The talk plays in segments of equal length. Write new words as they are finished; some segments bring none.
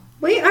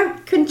We are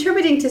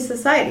contributing to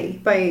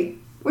society by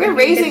We're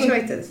making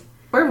good choices.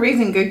 We're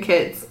raising good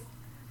kids.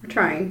 We're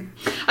trying.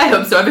 I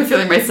hope so. I have a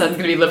feeling my son's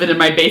going to be living in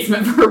my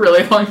basement for a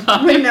really long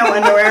time. With no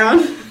underwear on.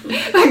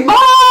 Like,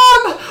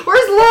 Mom,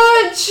 where's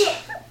lunch?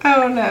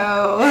 Oh,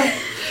 no.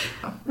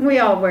 We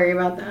all worry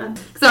about that.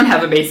 Because I don't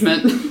have a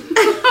basement. I was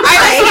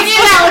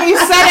thinking that when you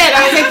said it. I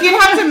was like, you'd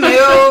have to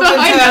move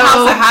into a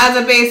house that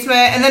has a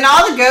basement. And then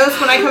all the ghosts,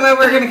 when I come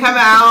over, are going to come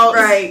out.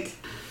 Right.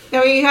 I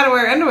mean, you gotta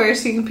wear underwear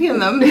so you can pee in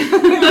them.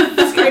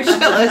 Scared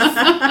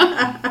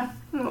shitless.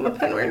 Oh, the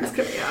pen word is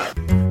coming out.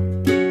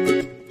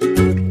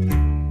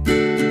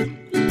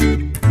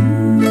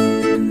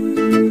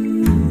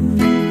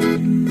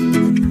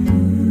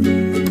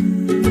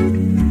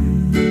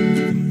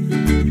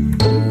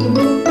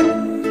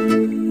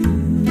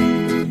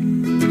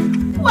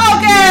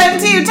 Welcome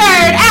to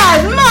Tired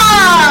as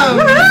Mom!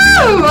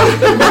 Woohoo!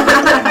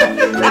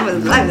 That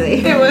was lively.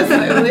 It was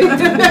lively.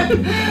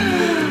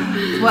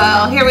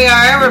 Well, here we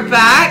are. We're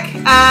back.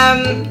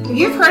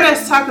 You've heard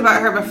us talk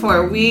about her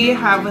before. We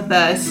have with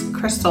us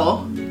Crystal.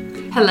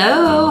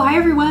 Hello. Hi,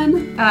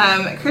 everyone.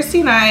 Christy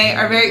and I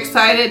are very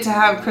excited to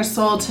have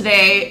Crystal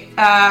today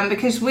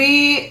because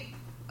we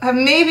have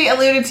maybe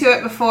alluded to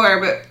it before,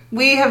 but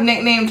we have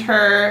nicknamed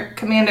her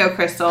Commando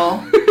Crystal.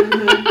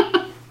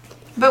 Mm-hmm.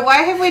 But why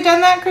have we done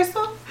that,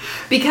 Crystal?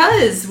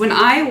 Because when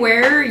I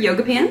wear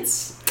yoga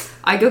pants,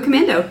 I go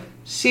commando.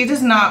 She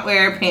does not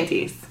wear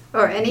panties.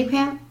 Or any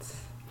pants.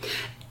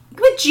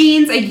 With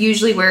jeans, I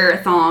usually wear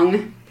a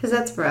thong. Because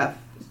that's rough.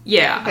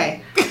 Yeah.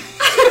 Okay.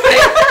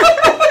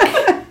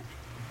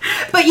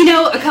 But,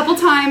 a couple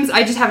times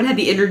I just haven't had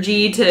the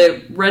energy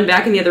to run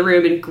back in the other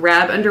room and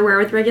grab underwear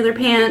with regular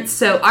pants.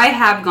 So I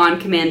have gone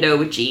commando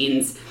with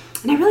jeans.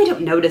 And I really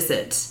don't notice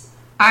it.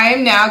 I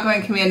am now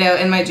going commando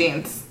in my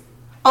jeans.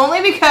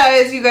 Only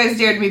because you guys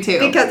dared me to.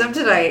 Because of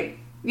tonight.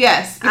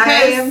 Yes. Because I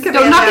am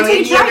don't knock it commando till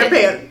you in try yoga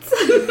it. pants.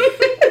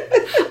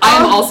 I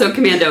am also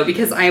commando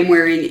because I am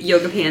wearing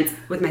yoga pants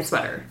with my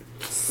sweater.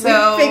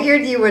 So we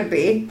figured you would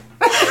be.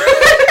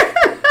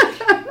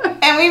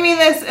 And we mean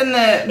this in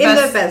the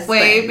best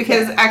way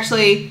because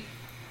actually,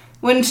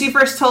 when she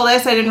first told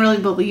us, I didn't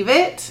really believe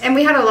it. And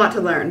we had a lot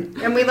to learn.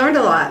 And we learned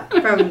a lot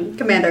from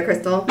Commando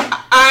Crystal.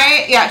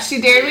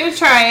 She dared me to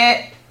try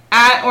it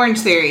at Orange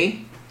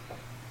Theory.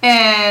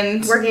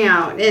 And working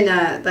out in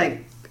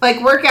like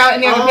work out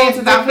in yoga pants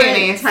without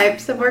panties.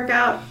 Types of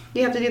workout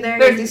you have to do there.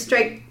 There's you do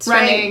straight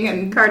running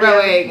and cardio.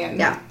 rowing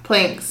and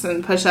planks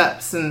and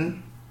push-ups.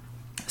 And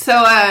so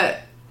I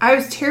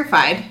was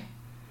terrified.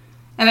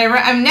 And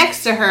I'm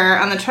next to her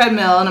on the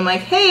treadmill, and I'm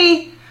like,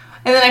 hey.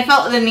 And then I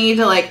felt the need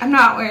to, I'm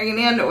not wearing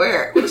any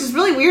underwear, which is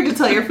really weird to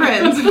tell your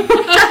friends. So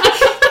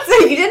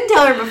you didn't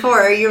tell her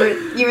before. You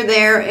were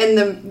there in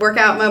the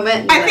workout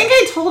moment. I think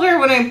I told her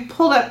when I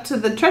pulled up to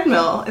the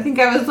treadmill. I think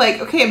I was like,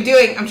 okay,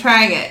 I'm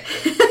trying it.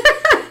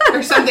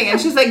 Or something.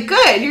 And she's like,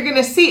 good, you're going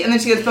to see. And then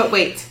she goes, but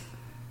wait.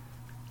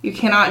 You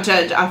cannot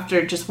judge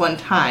after just one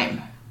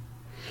time.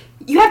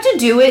 You have to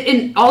do it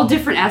in all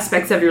different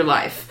aspects of your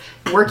life.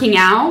 Working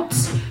out,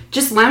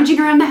 just lounging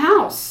around the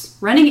house,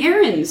 running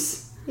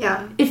errands.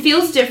 Yeah. It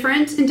feels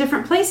different in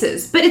different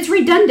places, but it's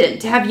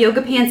redundant to have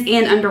yoga pants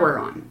and underwear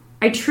on.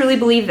 I truly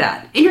believe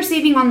that. And you're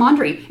saving on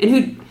laundry.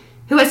 And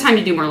who has time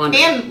to do more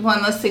laundry? And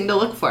one less thing to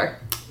look for.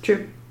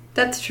 True.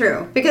 That's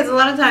true. Because a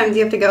lot of times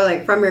you have to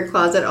go from your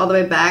closet all the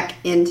way back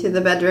into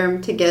the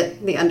bedroom to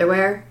get the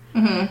underwear.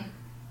 Mm-hmm.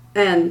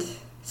 And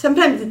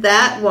sometimes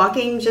that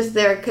walking just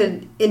there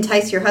could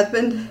entice your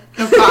husband.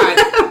 Oh, God.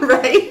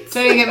 Right?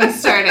 Don't even get me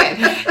started.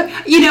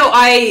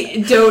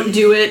 I don't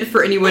do it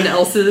for anyone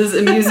else's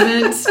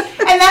amusement.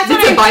 And that's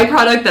it's a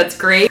byproduct. That's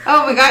great.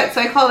 Oh, my God.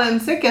 So I called in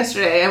sick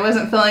yesterday. I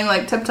wasn't feeling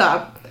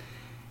tip-top.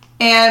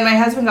 And my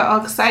husband got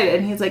all excited.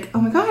 And he's like,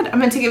 oh, my God, I'm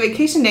going to take a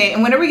vacation day.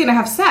 And when are we going to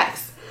have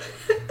sex?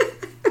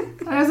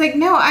 And I was like,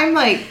 no, I'm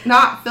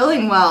not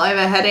feeling well. I have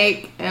a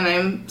headache and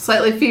I'm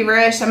slightly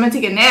feverish. I'm going to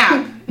take a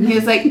nap. And he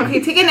was like, okay,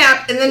 take a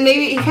nap. And then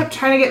maybe he kept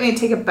trying to get me to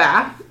take a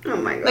bath. Oh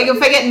my God.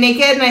 If I get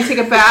naked and I take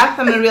a bath,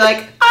 I'm going to be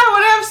like, I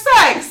want to have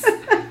sex.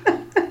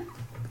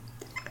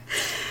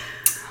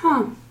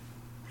 Huh.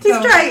 He's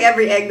trying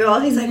every angle.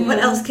 He's like, what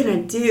else can I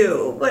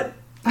do? What?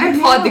 I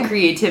applaud the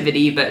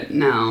creativity, but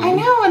no. I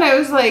know, and I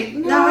was like,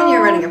 no. Not when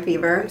you're running a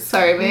fever.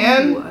 Sorry,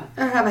 man.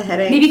 Or have a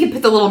headache. Maybe you could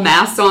put the little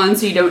mask on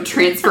so you don't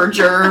transfer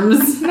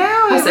germs. No,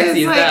 How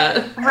sexy is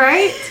that?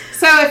 Right?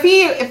 So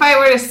if I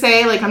were to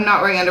say, I'm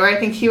not wearing underwear, I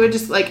think he would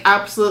just,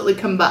 absolutely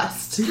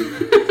combust.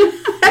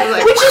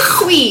 Which is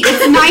sweet.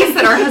 It's nice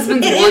that our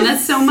husbands want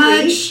us so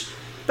much.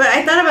 But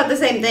I thought about the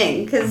same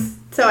thing,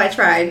 so I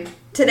tried.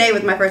 Today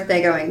was my first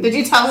day going. Did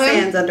you tell him?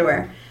 Sans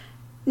underwear.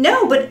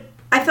 No, but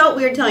I felt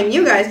weird telling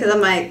you guys because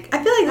I'm like,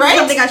 I feel like this is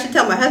something I should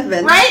tell my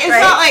husband. Right? It's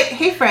not like,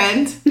 hey,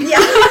 friend. Yeah.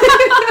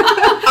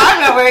 I'm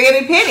not wearing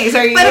any panties,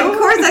 are you? But of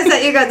course I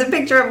sent you guys a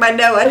picture of my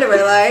no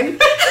underwear line.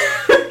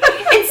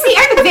 And see,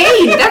 I'm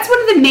vain. That's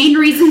one of the main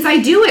reasons I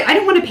do it. I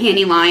don't want a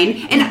panty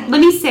line. And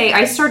let me say,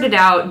 I started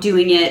out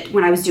doing it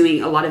when I was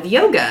doing a lot of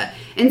yoga.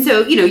 And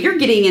so, you're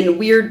getting in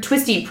weird,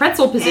 twisty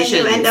pretzel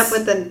positions. And you end up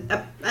with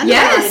a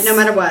Yes. No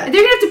matter what. They're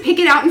going to have to pick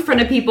it out in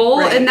front of people,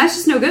 Right. and that's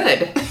just no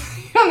good.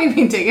 You don't need to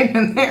be digging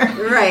in there.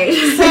 Right.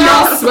 So you're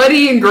all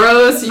sweaty and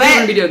gross. You don't But-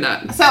 want to be doing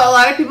that. So a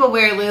lot of people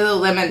wear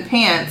Lululemon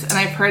pants, and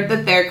I've heard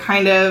that they're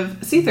kind of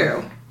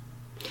see-through.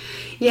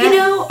 Yeah. You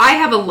know, I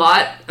have a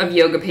lot of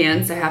yoga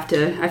pants. I have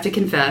to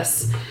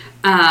confess,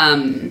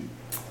 and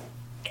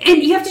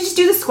you have to just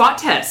do the squat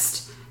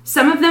test.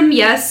 Some of them,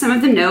 yes. Some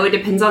of them, no. It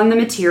depends on the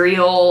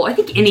material. I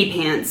think any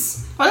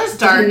pants, Well, it's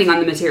dark. depending on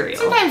the material.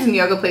 Sometimes in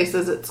yoga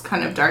places, it's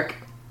kind of dark.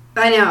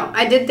 I know.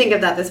 I did think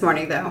of that this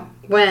morning, though.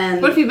 When...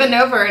 What if you bend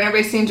over and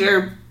everybody's seen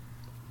your...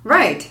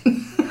 Right.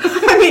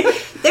 I mean,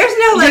 there's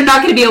no, You're like...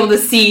 not going to be able to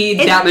see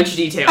that much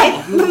detail.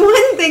 It's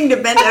one thing to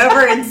bend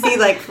over and see,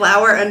 like,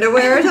 flower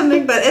underwear or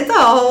something, but it's a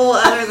whole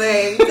other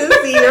thing to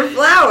see your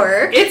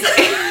flower. It's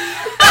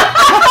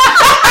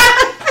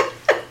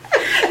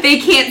they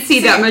can't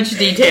see that much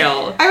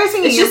detail. I was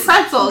thinking It's your just-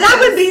 pretzel. That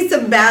would be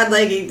some bad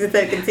leggings if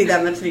they could see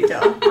that much detail.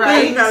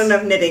 Right. There's not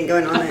enough knitting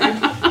going on there.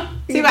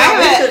 See, You but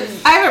probably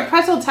I have a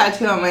pretzel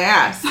tattoo on my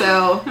ass,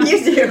 so... should-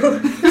 You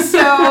do.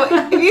 So,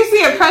 if you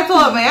see a pretzel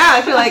on my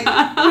ass, you're like,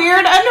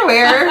 weird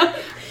underwear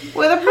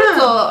with a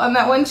pretzel on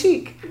that one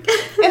cheek.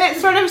 And it's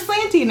sort of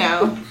slanty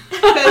now.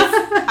 Because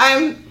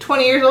I'm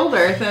 20 years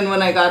older than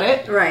when I got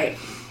it. Right.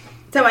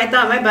 So I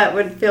thought my butt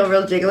would feel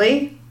real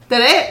jiggly.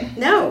 Did it?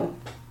 No.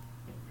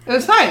 It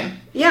was fine.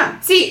 Yeah.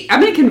 See, I'm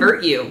going to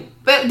convert you.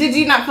 But did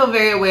you not feel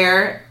very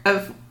aware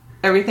of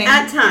everything?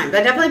 At times.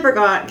 I definitely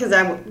forgot because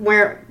I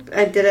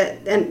did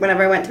it and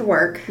whenever I went to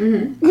work.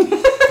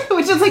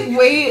 Which is like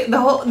way the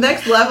whole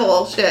next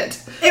level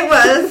shit. It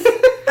was.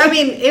 I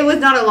mean, it was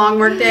not a long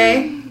work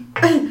day.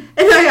 And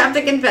I have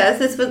to confess,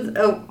 this was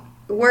a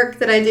work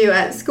that I do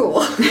at school.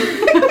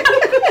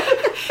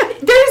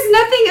 There's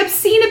nothing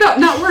obscene about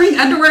not wearing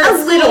underwear at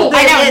A little school. bit.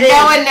 I know, It no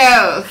is. one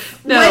knows.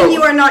 No. When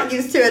you are not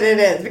used to it, it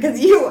is. Because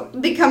you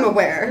become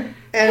aware.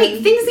 And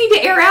Hey, things need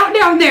to air out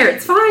down there.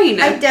 It's fine.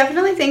 I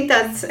definitely think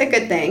that's a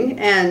good thing.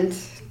 And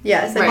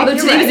yes, I Right. think Although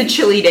you're today was right. a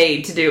chilly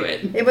day to do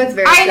it. It was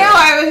very I know, chilly.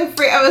 I was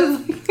afraid. I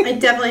was like, I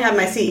definitely had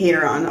my seat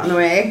heater on the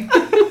way.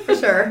 For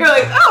sure. you're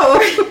like,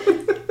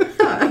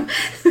 oh.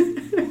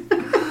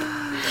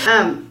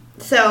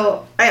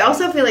 So I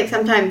also feel like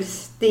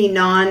sometimes the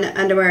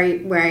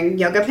non-underwear wearing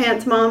yoga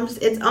pants moms,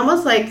 it's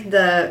almost like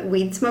the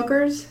weed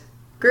smokers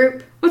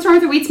group. What's wrong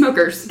with the weed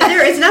smokers?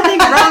 There is nothing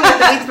wrong with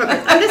the weed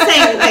smokers. I'm just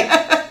saying,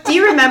 like, do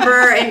you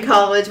remember in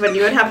college when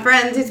you would have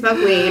friends who smoke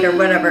weed or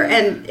whatever,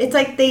 and it's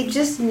like they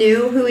just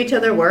knew who each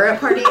other were at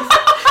parties?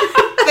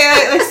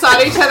 They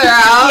sought each other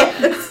out.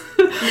 Yes.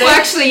 Well,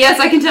 actually, yes,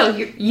 I can tell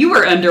you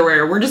wear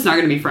underwear. We're just not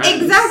going to be friends.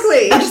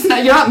 Exactly.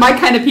 You're not my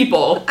kind of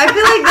people. I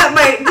feel like that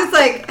might just,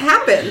 like,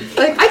 happen.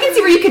 Like, I can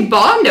see where you could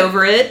bond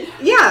over it.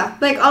 yeah,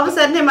 like, all of a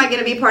sudden am I going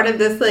to be part of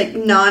this, like,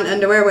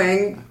 non-underwear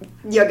wearing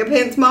yoga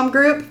pants mom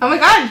group? Oh my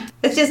god.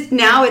 It's just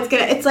now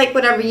it's like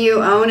whenever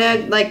you own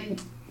a like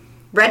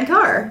red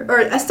car or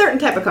a certain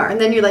type of car, and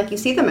then you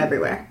see them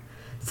everywhere.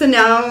 So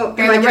now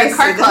You're in the gonna red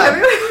car see them club.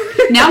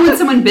 everywhere? Now when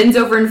someone bends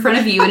over in front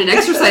of you in an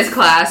exercise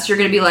class, you're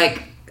going to be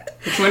like,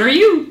 which one are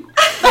you?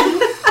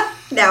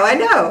 Now I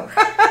know.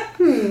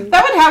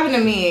 That would happen to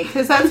me,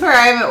 because that's where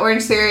I am at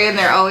Orange Theory, and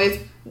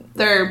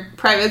their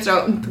privates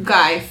are,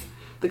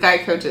 the guy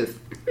coaches,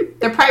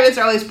 their privates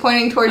are always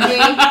pointing towards me.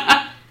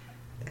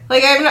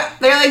 Like,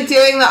 they're like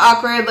doing the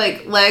awkward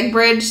like leg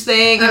bridge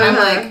thing, and I'm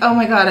like, oh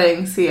my god, I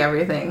can see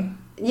everything.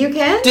 You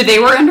can? Do they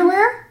wear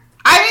underwear?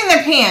 I mean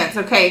their pants,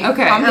 okay.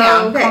 Okay. Calm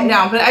down, okay. calm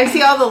down. But I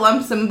see all the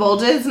lumps and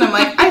bulges, and I'm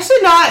like, I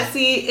should not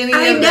see any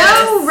I of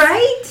know, this.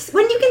 right?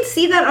 When you can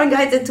see that on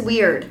guys, it's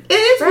weird. It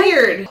is Right?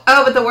 weird.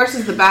 Oh, but the worst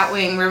is the bat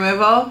wing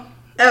removal.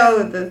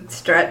 Oh, the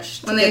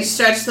stretch. When they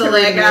stretch the to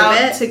leg remove out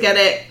it. to get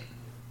it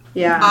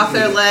Yeah. off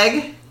their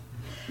leg.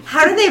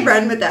 How do they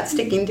run with that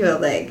sticking to a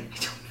leg?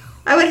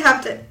 I would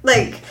have to,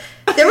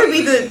 there would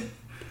be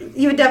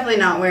you would definitely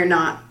not wear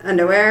not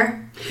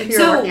underwear if you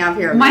were working out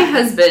here. My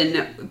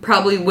husband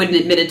probably wouldn't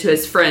admit it to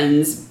his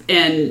friends,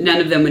 and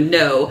none of them would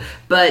know,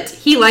 but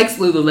he likes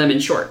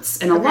Lululemon shorts,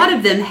 and a lot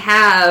of them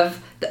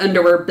have the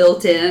underwear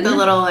built in. The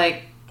little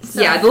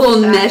the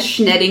little mesh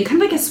netting,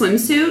 kind of like a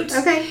swimsuit.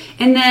 Okay.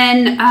 And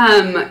then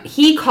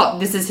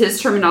this is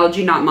his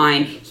terminology, not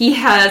mine. He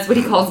has what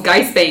he calls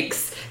guy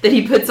spanks that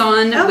he puts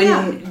on Oh, when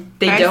yeah.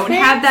 they Guy don't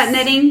spanks? have that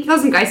netting. He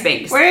calls them guy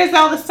spanks. Where does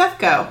all the stuff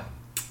go?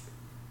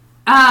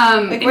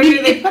 Where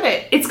do they put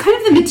it? It's kind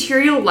of the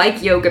material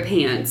like yoga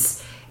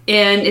pants,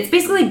 and it's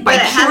basically like But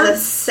bike it has a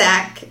shorts.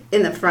 sack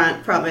in the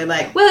front, probably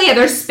Well, yeah,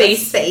 there's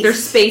space. space.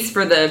 There's space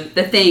for the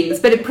things,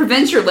 but it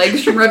prevents your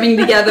legs from rubbing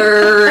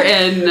together,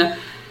 and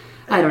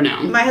I don't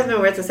know. My husband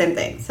wears the same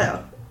thing,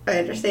 so I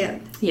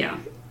understand. Yeah.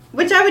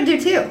 Which I would do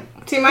too.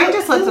 See, mine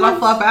just lets it all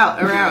flop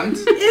out around.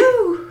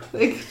 Ew.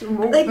 Like,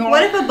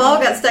 what if a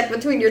ball got stuck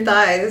between your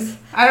thighs?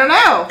 I don't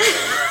know.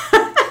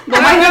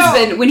 Well, my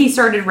husband, when he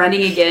started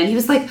running again, he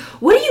was like,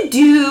 what do you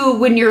do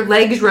when your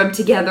legs rub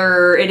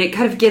together and it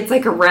kind of gets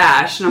like a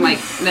rash? And I'm like,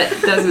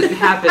 that doesn't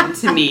happen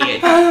to me.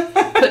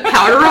 Put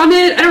powder on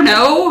it? I don't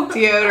know.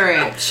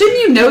 Deodorant. Shouldn't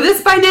you know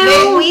this by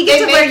now? We get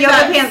to wear yoga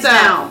that pants stuff.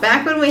 now.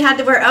 Back when we had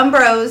to wear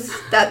Umbros,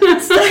 that type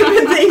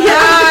of thing.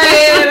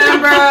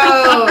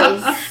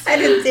 Umbros. I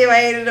didn't see why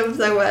I hated them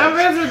so much.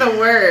 Umbros are the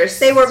worst.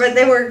 They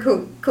were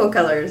cool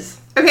colors.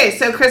 Okay,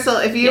 so Crystal,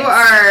 if you Yes.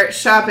 are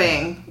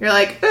shopping, you're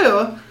like, ooh,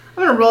 I'm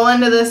gonna roll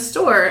into this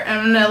store and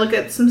I'm gonna look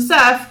at some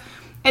stuff,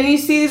 and you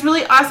see these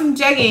really awesome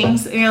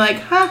jeggings, and you're like,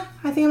 huh,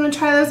 I think I'm gonna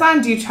try those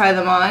on. Do you try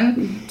them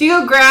on? Do you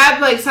go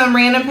grab like some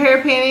random pair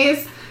of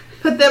panties,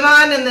 put them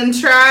on, and then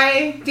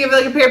try? Do you have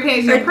like a pair of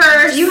panties in your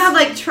purse? Do you have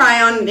like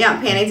try-on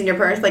panties in your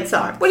purse, like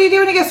socks? What do you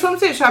do when you go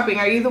swimsuit shopping?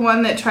 Are you the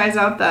one that tries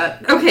out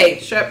that Okay.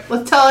 strip?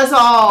 Let's tell us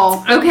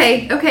all.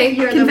 Okay.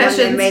 You're the one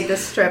that made the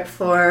strip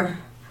for...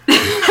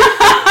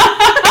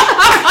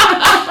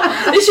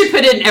 They should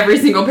put it in every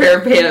single pair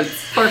of pants.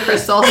 Poor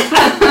Crystal.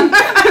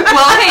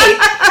 Well, hey,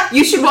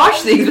 you should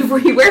wash things before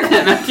you wear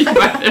them after you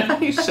buy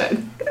them. You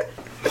should.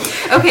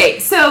 Okay,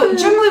 so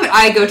generally when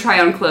I go try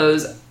on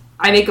clothes,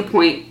 I make a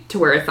point to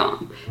wear a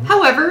thong.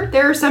 However,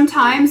 there are some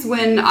times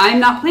when I'm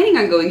not planning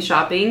on going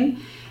shopping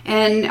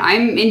and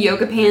I'm in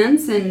yoga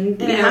pants and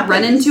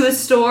run into a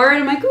store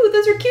and I'm like, ooh,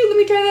 those are cute, let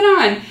me try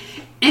that on.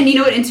 And you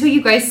know what, until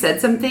you guys said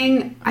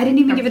something, I didn't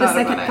even give it a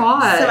second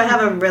thought. So I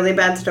have a really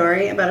bad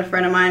story about a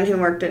friend of mine who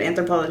worked at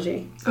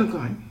Anthropologie. Oh,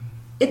 God.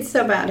 It's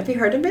so bad. Have you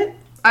heard of it?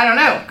 I don't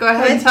know. Go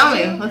ahead and tell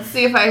me. Let's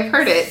see if I've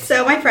heard it.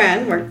 So my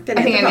friend worked at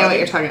I think I know what Anthropologie.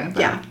 you're talking about.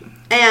 Yeah.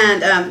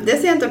 And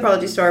this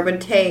Anthropologie store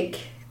would take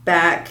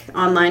back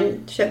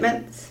online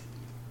shipments.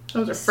 That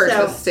was a first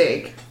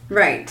mistake.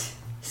 Right.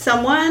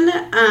 Someone,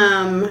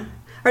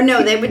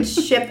 they would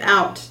ship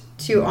out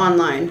to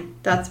online.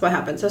 That's what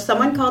happened. So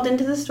someone called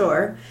into the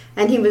store,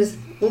 and he was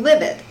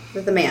livid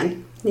with the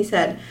man. He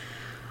said,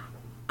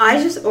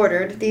 I just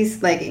ordered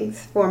these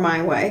leggings for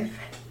my wife,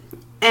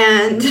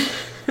 and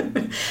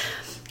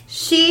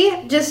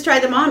she just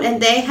tried them on,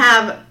 and they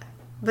have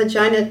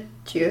vagina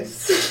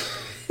juice.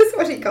 Is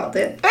what he called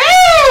it.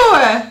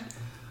 Ew!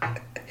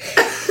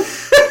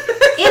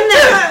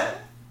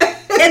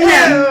 In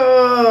them.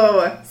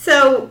 Ew!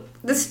 So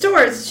the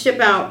stores ship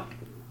out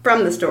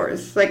from the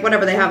stores, like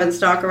whatever they have in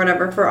stock or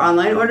whatever for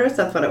online orders.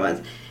 That's what it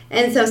was.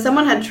 And so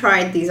someone had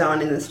tried these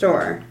on in the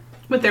store.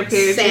 With their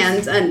period.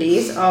 Sans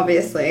undies,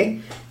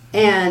 obviously.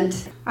 And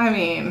I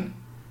mean,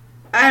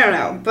 I don't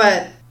know,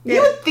 but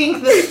you would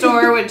think the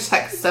store would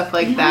check stuff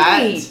like that.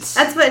 Right.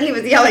 that's what he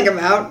was yelling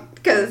about.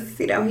 Because,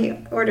 he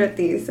ordered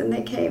these and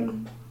they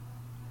came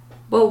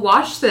Well,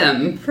 wash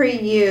them.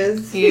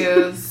 pre-used.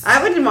 Use.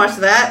 I wouldn't wash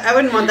that. I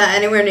wouldn't want that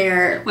anywhere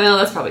near. Well,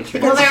 that's probably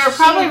true. Well, they were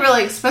probably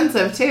really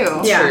expensive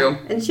too. Yeah. true.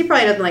 And she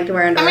probably doesn't like to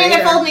wear I underwear. mean, if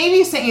either. Old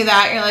Navy sent you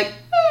that, you're like,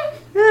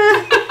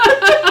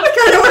 That's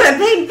kind of what I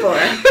paid for.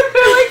 like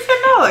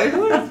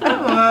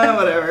 $10.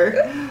 Whatever.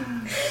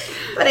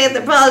 But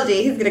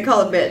Anthropologie, he's going to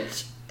call a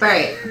bitch.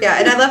 Right. Yeah,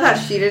 and I love how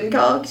she didn't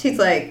call. She's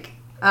like,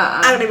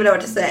 I don't even know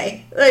what to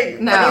say. Like,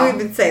 No. what do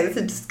you even say? This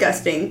is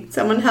disgusting.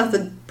 Someone has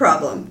a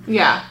problem,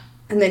 Yeah.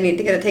 and they need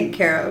to get it taken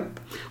care of.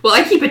 Well,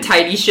 I keep a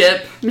tidy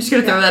ship. I'm just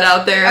going to throw that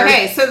out there.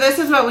 Okay, so this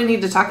is what we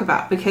need to talk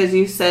about because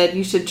you said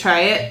you should try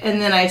it, and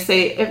then I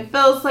say it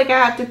feels like I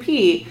have to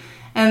pee,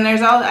 and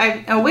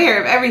I'm aware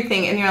of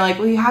everything, and you're like,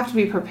 well, you have to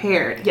be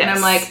prepared, Yes. and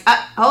I'm like,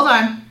 hold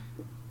on,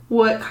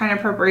 what kind of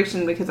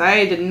preparation? Because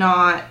I don't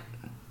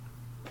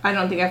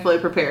think I fully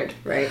prepared.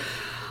 Right.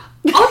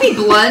 I'll be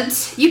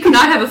blunt. You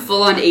cannot have a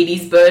full-on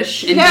 80s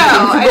bush and No, be I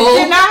comfortable.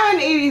 did not have an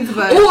 80s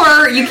bush.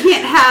 Or you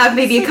can't have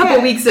maybe a couple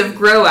Yeah. weeks of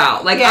grow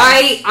out. Like,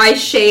 Yes. I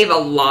shave a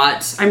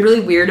lot. I'm really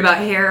weird about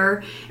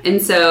hair.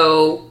 And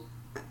so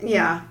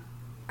Yeah.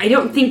 I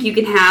don't think you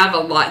can have a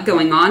lot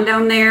going on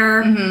down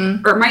there.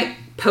 Mm-hmm. Or it might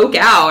poke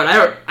out.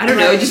 I don't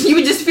know. You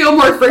would just feel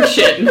more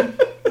friction.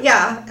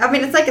 Yeah. I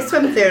mean, it's like a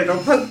swimsuit. It'll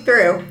poke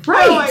through.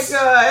 Right. Oh my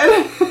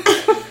god.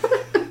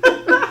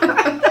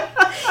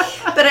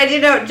 But I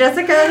do know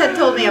Jessica had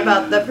told me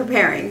about the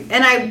preparing,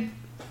 and I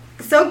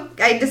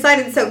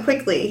decided so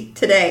quickly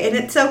today, and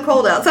it's so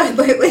cold outside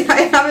lately.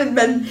 I haven't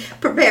been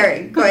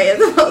preparing quite as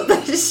well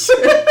as I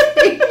should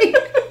be.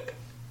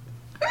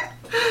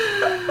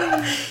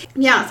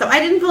 Yeah, so I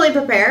didn't fully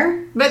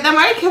prepare. But that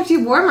might have kept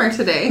you warmer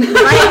today. Might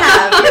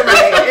have.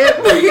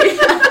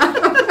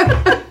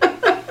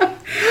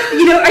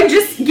 You're right. I'm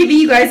just giving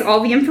you guys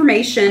all the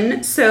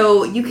information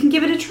so you can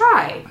give it a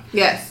try.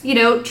 Yes.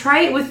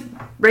 Try it with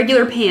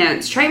regular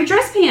pants. Try it with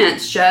dress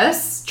pants.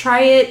 Just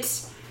try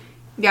it,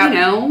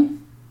 Yeah.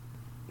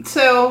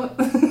 So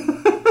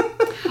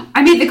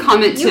I made the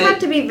comment You have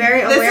to be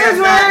very aware this is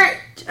of that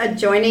where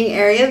adjoining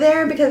area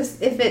there, because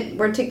if it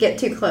were to get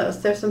too close,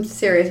 there's some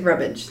serious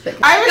rubbish that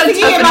could I was Gotta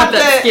thinking toughen about up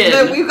that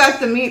skin. the We've Got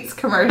the Meats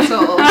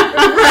commercial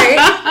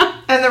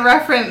right? and the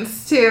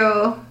reference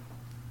to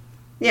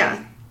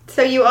Yeah.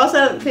 So you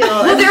also feel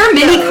Well, there are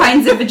many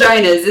kinds of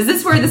vaginas. Is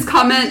this where this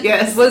comment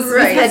Yes. was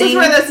Right. heading? This is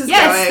where this is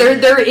yes, going.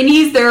 there are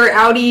innies, there are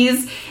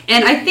outies,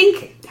 and I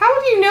think how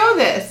would you know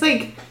this?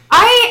 Like,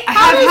 I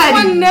have does had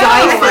one know?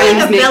 guy I feel friends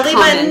like a make belly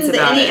comments button, the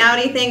about any it.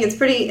 outie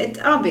thing, it's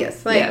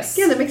obvious. Like, Yes.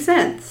 yeah, that makes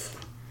sense.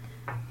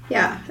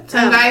 Yeah.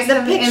 Some guys the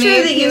have picture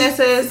innie that you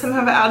penises, some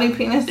have outie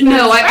penises.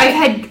 No, I've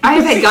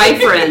had guy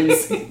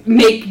friends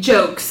make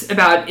jokes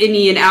about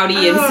innie and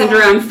outie and send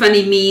around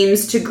funny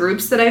memes to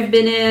groups that I've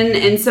been in,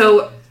 and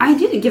so I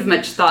didn't give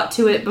much thought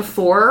to it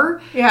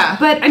before. Yeah.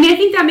 But I mean, I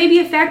think that may be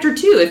a factor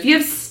too. If you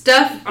have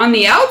stuff on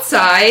the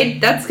outside,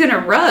 that's gonna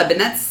rub,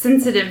 and that's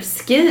sensitive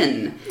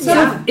skin.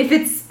 So if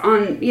it's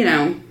on,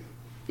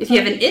 if you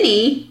have an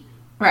innie,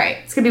 Right.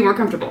 it's gonna be more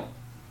comfortable.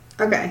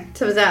 Okay,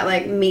 so is that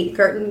like meat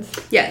curtains?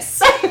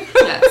 Yes.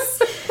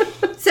 Yes.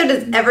 So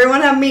does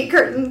everyone have meat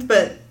curtains,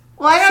 but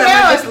Well, I don't some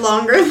know. are just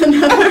longer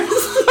than others?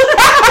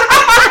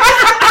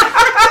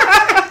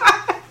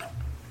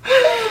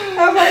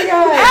 Oh my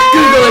god.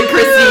 Google it,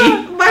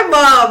 Chrissy. My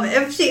mom,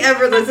 if she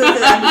ever listens to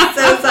this, I'm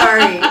so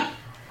sorry.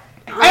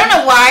 I don't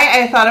know why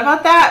I thought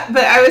about that,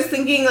 but I was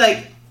thinking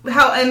like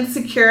how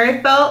insecure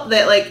I felt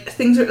that like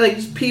things were like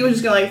pee was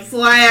just gonna like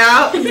fly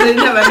out because I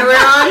didn't have underwear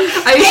on.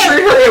 I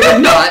assured her it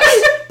would not.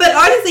 But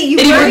honestly, you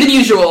Any more worry. than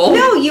usual.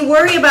 No, you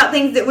worry about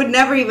things that would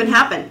never even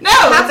happen. No,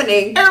 it's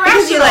happening.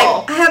 Because you're irrational.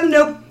 like, I have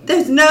no.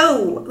 There's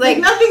no Like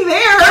nothing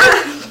there.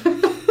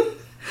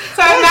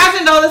 So I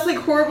imagined all this like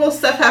horrible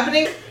stuff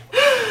happening.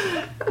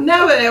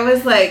 No, but it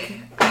was like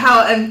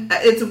how, and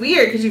it's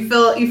weird because you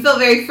feel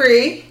very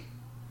free,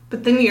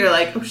 but then you're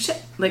like, oh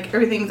shit, like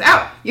everything's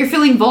out. You're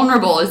feeling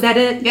vulnerable. Is that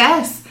it?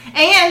 Yes,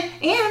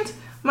 and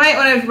when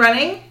I was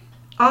running,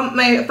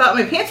 I thought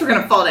my pants were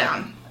gonna fall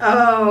down.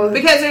 Oh,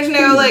 Because there's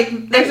no,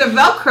 there's a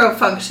Velcro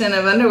function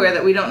of underwear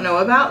that we don't know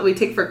about, that we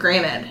take for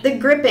granted. the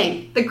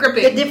gripping, The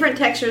gripping. the different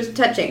textures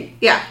touching.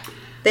 Yeah.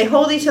 They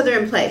hold each other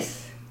in place.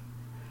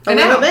 A I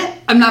know. little bit.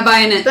 I'm not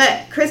buying it.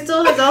 But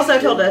Crystal has also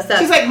told us that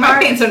She's like,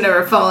 my pants have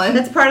never fallen.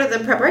 that's part of the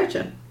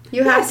preparation.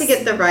 You have to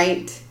get the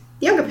right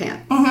yoga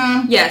pants.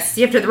 Mm-hmm. Yes,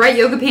 you have to have the right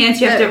yoga pants.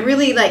 You have to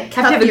really like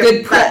have to have a your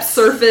good prep butt.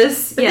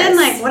 surface. But yes. then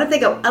like, what if they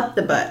go up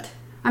the butt?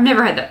 I've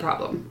never had that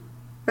problem.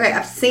 Okay,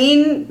 I've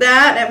seen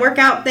that at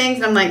workout things,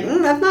 and I'm like,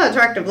 that's not an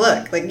attractive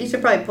look. Like, you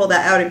should probably pull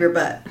that out of your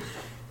butt.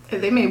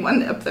 They made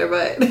one up their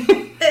butt. Ew, which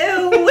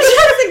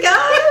one's a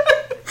guy?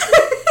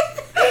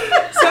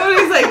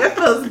 Somebody's like, that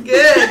feels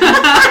good.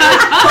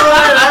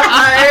 Pulling it up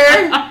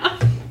higher.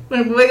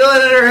 Like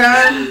wiggling it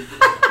around.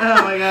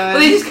 Oh my god. Well,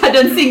 they just got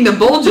done seeing the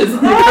bulges in the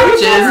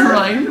coaches. And we're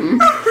like, And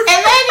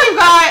then you've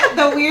got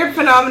the weird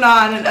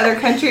phenomenon in other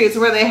countries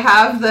where they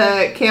have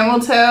the camel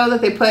toe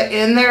that they put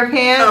in their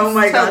pants. Oh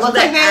my to gosh, look the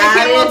like they have a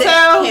camel added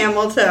toe.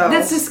 camel toe.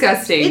 that's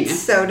disgusting. It's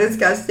so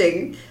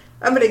disgusting.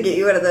 I'm gonna get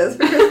you one of those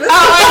for Christmas.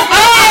 Oh my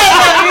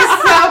god, that'd be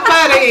so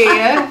funny.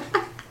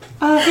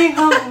 Oh, that'd be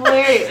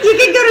hilarious. You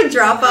can go to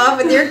drop off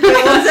with your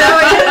camel toe.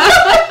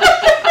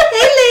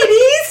 Hey,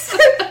 ladies,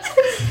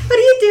 what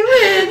are you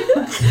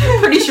doing?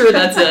 Pretty sure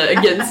that's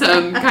against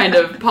some kind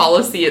of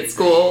policy at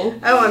school.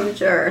 Oh, I'm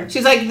sure.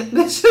 She's like,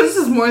 this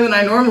is more than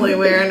I normally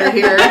wear under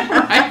here.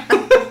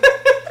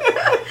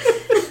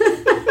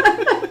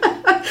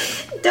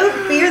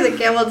 Don't fear the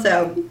camel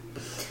toe.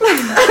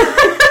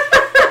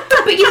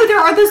 But there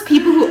are those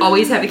people who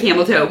always have a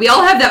camel toe. We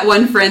all have that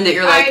one friend that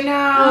you're like, I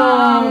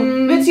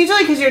know. It's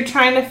usually because you're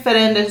trying to fit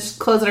into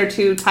clothes that are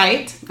too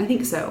tight. I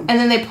think so. And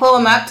then they pull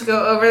them up to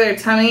go over their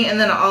tummy, and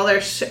then all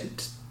their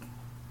shit.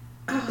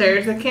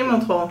 There's a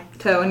camel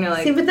toe, and you're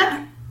like, See, but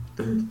that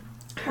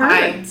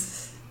why?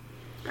 hurts.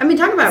 I mean,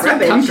 talk about It's not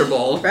rubbish.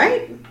 comfortable.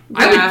 Right?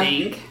 I Yeah. would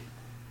think.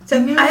 So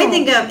No. I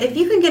think of, if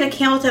you can get a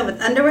camel toe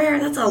with underwear,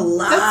 that's a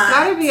lot. That's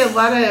gotta be a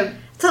lot of,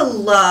 It's a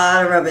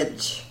lot of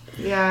rubbish.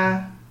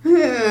 yeah.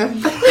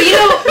 Hmm. But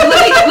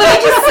let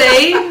me just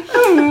say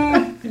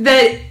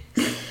that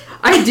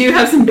I do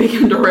have some big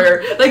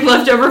underwear, like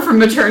leftover from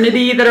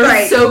maternity, that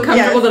are so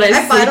comfortable that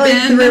I finally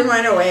sleep in. threw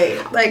mine away.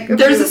 Like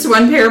There's this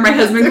one pair, my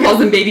husband calls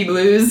them baby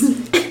blues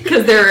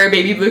because they're a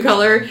baby blue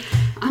color.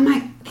 I'm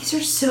like, these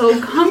are so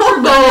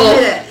comfortable.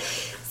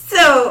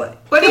 So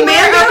What do you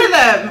wear over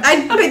them?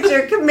 I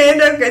picture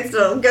Commando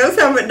Crystal goes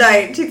home at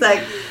night. She's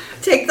like,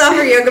 takes off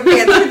her yoga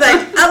pants. She's like,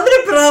 I'm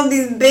gonna put on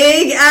these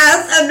big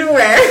ass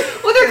underwear.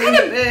 Well, they're kind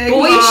of Big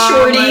boy mom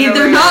shorty. underwear.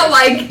 They're not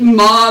like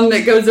mom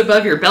that goes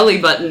above your belly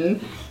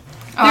button.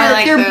 Oh, I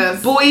like they're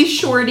those. boy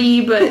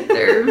shorty, but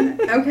they're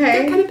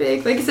Okay. kind of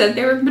big. Like I said,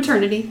 they were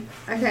maternity.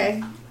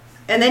 Okay.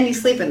 And then you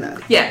sleep in those.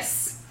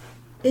 Yes.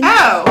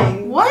 Oh,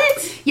 Interesting.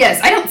 what? Yes,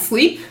 I don't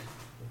sleep.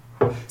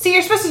 See,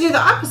 you're supposed to do the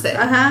opposite.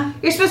 Uh-huh.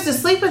 You're supposed to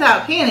sleep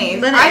without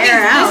panties. Let it I think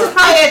air this is out.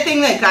 probably a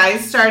thing that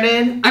guys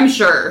started. I'm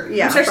sure.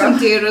 Yeah. I'm sure some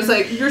dude was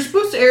like, "You're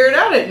supposed to air it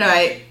out at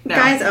night." No.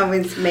 Guys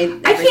always made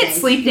I everything. can't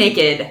sleep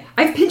naked.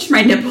 I've pinched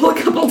my nipple a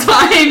couple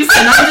times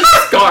and I'm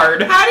just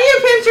scarred. How do you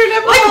pinch your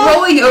nipple? Like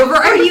rolling over.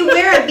 Or you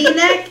wear a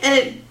V-neck and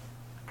it...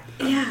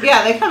 Yeah.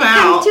 Yeah, they come It's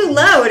out. too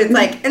low and it's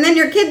like... And then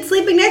your kid's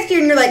sleeping next to you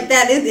and you're like,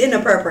 that is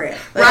inappropriate.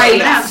 Like, Right. I'm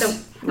gonna have to-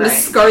 I'm gonna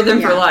scar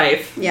them for Yeah.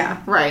 life. Yeah.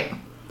 Right.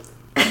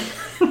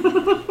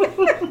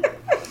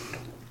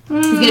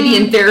 He's gonna be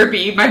in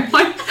therapy.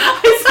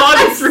 I saw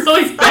this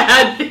really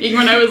bad thing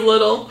when I was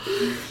little.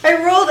 I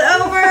rolled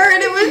over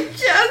and it was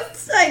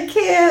just I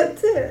can't.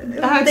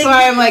 That's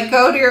why I'm like,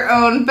 go to your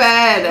own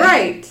bed.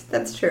 Right.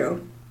 That's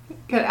true.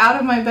 Get out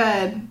of my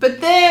bed. But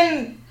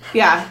then,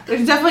 yeah,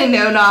 there's definitely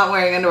no not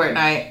wearing underwear at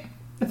night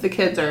if the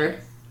kids are.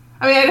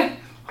 I mean,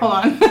 hold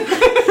on.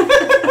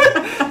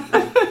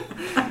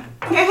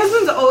 My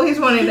husband's always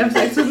wanting to have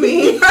sex with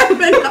me. My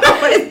husband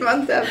always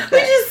wants to have sex.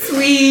 Which is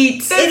sweet.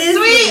 It's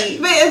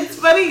sweet, but it's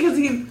funny because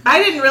I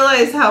didn't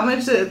realize how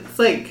much it's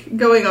like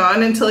going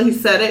on until he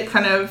said it.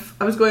 Kind of,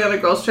 I was going on a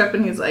girls' trip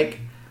and he's like,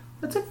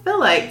 "What's it feel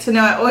like to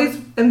know I always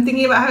am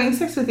thinking about having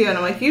sex with you?" And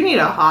I'm like, "You need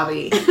a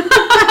hobby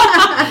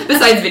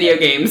Besides video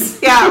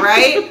games. Yeah,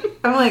 right."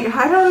 I'm like,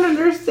 I don't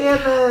understand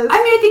this. I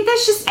mean, I think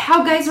that's just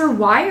how guys are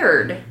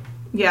wired.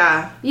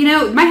 Yeah, You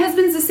know, my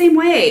husband's the same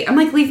way. I'm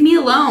like, leave me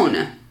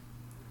alone.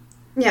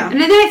 Yeah. And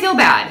then I feel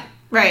bad.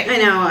 right. I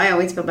know. I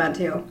always feel bad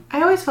too.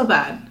 I always feel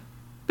bad,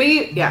 but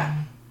yeah,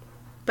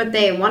 But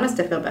they want us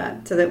to feel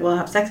bad so that we'll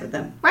have sex with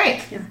them.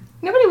 right. Yeah.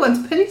 Nobody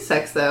wants pity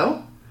sex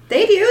though.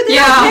 They do. They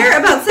Yeah. don't care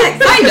about sex.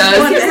 They Mine just does.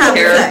 want He to doesn't have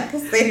care.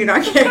 sex. They do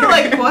not care. They're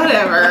like,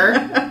 whatever.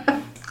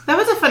 That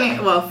was a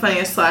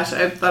funniest slash.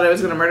 I thought I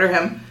was going to murder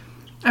him.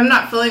 I'm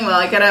not feeling well.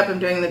 I get up, I'm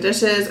doing the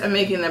dishes, I'm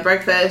making the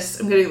breakfast,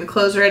 I'm getting the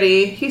clothes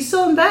ready. He's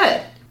still in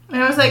bed.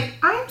 And I was like,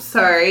 I'm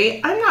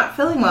sorry, I'm not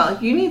feeling well.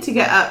 You need to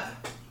get up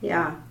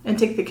Yeah. and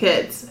take the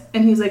kids.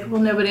 And he's like, well,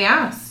 nobody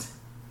asked.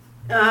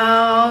 Oh.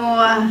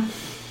 I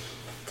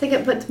think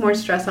it puts more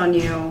stress on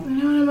you. You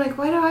know, and I'm like,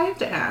 why do I have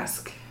to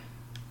ask?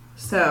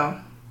 So,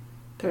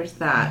 there's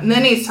that. And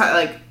then he's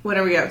like, when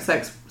are we going to have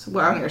sex?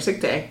 Well, on your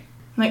sick day.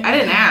 I'm like, I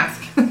didn't ask.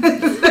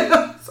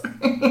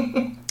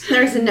 Sorry.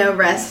 There's no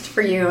rest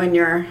for you in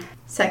your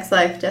sex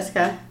life,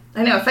 Jessica.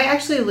 I know, if I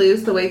actually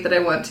lose the weight that I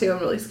want to, I'm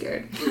really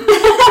scared.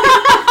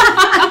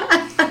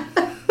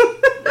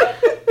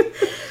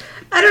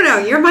 I don't know.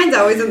 Your mind's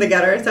always in the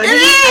gutter, so I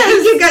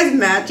think you guys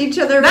match each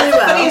other That's really the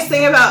well. funniest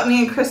thing about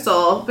me and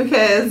Crystal,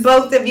 because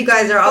Both of you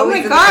guys are always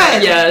my in God. the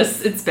gutter.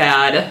 Yes, it's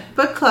bad.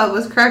 book club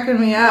was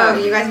cracking me Oh,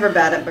 up. you guys were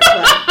bad at book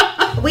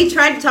club. We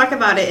tried to talk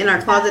about it in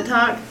our Closet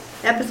Talk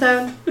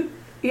episode.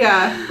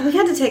 Yeah. We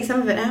had to take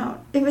some of it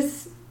out. It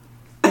was...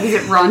 Is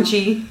it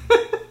raunchy?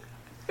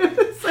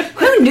 It's like-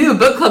 Who knew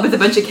book club with a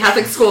bunch of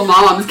Catholic school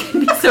moms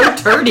can be so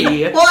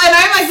dirty? well, and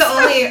I'm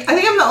like I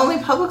think I'm the only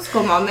public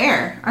school mom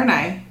there, aren't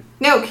I?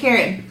 No,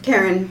 Karen.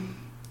 Karen.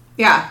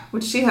 Yeah,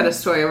 which she had a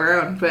story of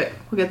her own, but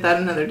we'll get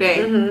that another day.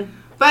 Mm-hmm.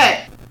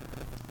 But,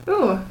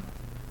 ooh,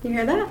 You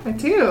hear that? I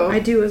do. I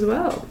do as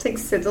well. It's like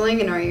sizzling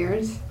in our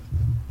ears.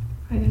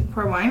 I didn't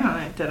pour wine on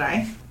it, did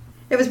I?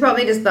 It was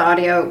probably just the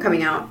audio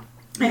coming out.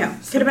 Yeah.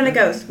 Could have been a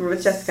ghost. We're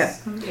with Jessica.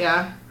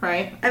 Yeah,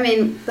 right. I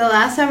mean, the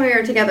last time we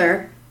were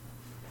together,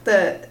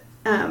 the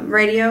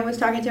radio was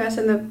talking to us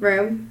in the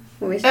room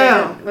when we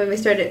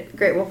started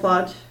Great Wolf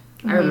Lodge,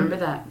 I remember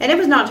that. and it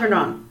was not turned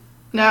on.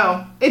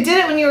 No. It did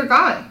it when you were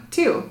gone,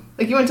 too.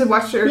 Like, you went to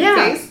wash your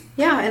face,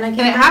 Yeah, and I and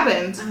came it back.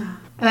 happened. Ah.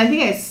 And I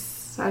think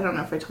I don't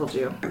know if I told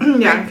you.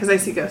 Yeah, because I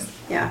see ghosts.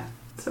 Yeah,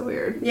 It's so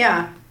weird.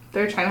 yeah.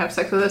 They're trying to have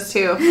sex with us,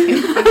 too. Get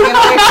away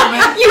from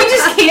it. You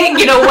just can't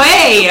get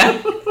away.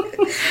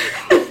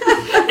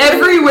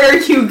 Everywhere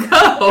you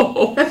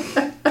go.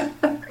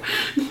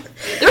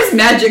 There's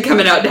magic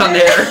coming out down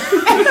there.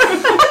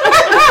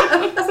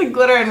 It's like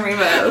glitter and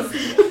rainbows.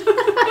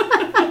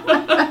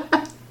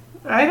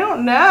 I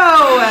don't know.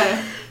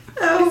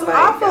 Oh It's my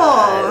awful.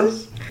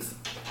 gosh.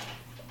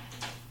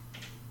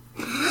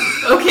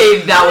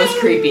 Okay, that was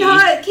creepy. I'm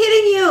not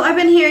kidding you. I've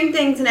been hearing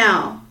things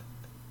now.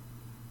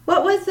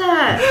 What was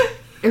that?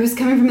 It was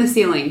coming from the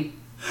ceiling.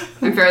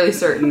 I'm fairly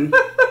certain. Over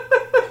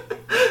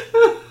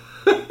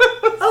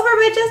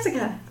by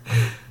Jessica.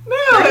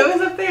 No, it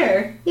was up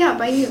there. Yeah,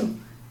 by you.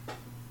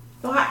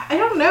 Well, I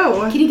don't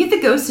know. Can you get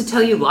the ghost to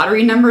tell you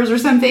lottery numbers or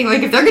something?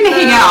 Like, if they're gonna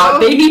hang No. out,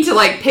 they need to,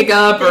 like, pick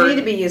up They or... need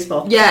to be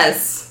useful.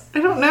 Yes. I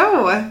don't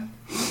know.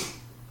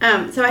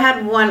 So I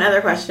had one other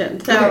question.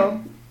 So, Okay.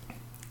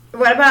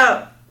 what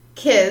about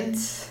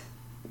kids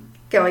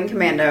going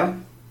commando?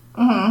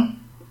 Mm-hmm.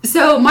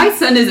 So, my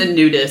son is a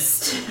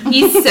nudist.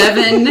 He's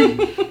 7,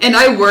 and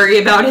I worry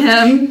about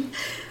him.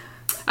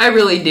 I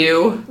really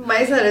do.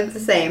 My son is the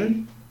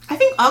same. I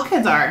think all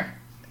kids are.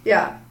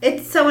 Yeah,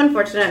 it's so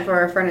unfortunate for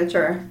our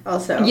furniture.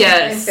 Also,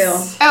 Yes. I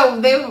feel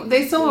Oh,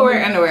 they still will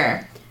wear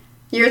underwear.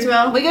 yours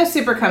will. We go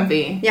super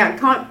comfy. Yeah,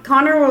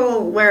 Connor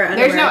will wear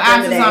underwear. There's no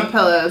during the day. Amazon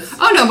pillows.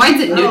 Oh, no,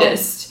 mine's a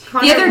nudist.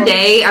 Connor The other will-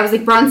 day, I was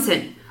like,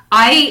 Bronson,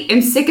 I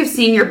am sick of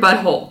seeing your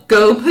butthole.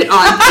 Go put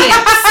on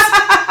pants.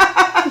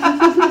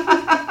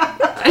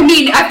 I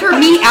mean, after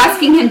me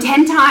asking him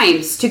 10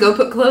 times to go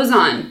put clothes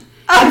on.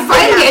 And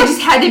finally, I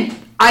just had to...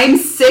 I'm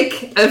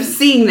sick of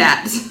seeing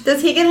that.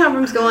 Does he get home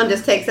from school and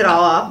just takes it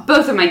all off?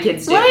 Both of my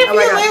kids do. What if Oh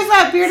my you God. lose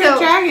that bearded So-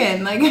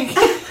 dragon? Like,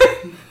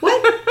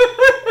 What?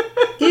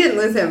 He didn't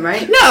lose him,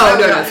 right? No, Oh,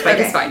 no, Spike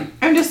okay. is fine.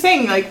 I'm just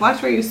saying, like,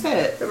 watch where you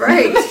sit.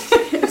 Right.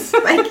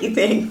 Spiky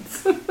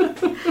things.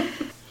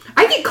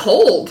 I get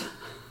cold.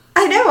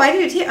 I know, I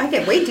do too. I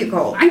get way too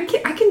cold. I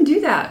can do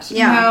that.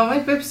 Yeah. No, my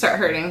boobs start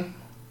hurting.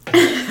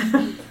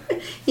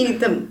 You need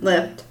them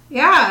lift.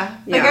 Yeah.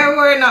 Like, Yeah. I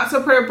wore a not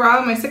so pretty bra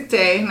on my sick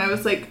day, and I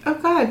was like, oh,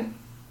 God.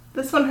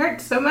 this one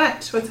hurts so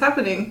much. What's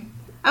happening?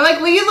 I'm like,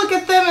 will you look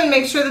at them and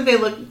make sure that they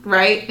look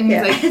right? And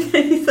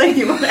he's like,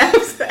 you want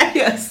abstract?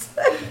 Yes.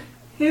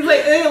 He's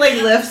like, it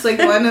like lifts like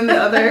one and the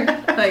other.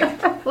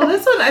 Like, well,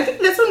 this one, I think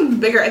this one's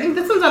bigger. I think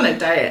this one's on a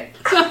diet.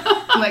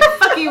 I'm like,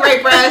 fuck you,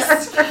 right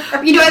breast.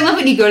 You know, I love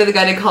when you go to the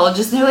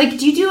gynecologist and they're like,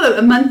 do you do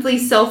a monthly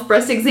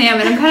self-breast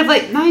exam? And I'm kind of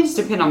like, no, I just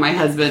depend on my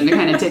husband to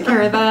kind of take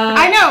care of that.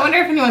 I know. I wonder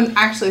if anyone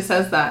actually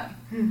says that.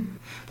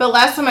 But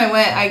last time I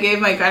went, I gave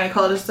my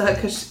gynecologist a hug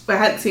because I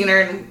hadn't seen her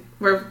and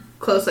we're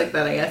close like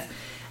that, I guess.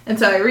 And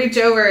so I reach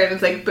over and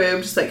it's like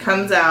boob just like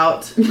comes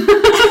out of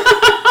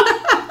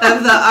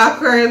the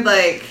awkward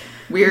like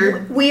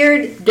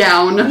weird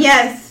gown.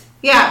 Yes.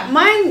 Yeah.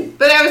 Mine.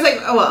 But I was like,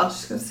 oh well,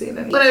 she's gonna see it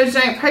anyway. But I was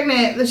giant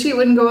pregnant, the sheet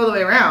wouldn't go all the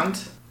way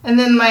around. And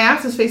then my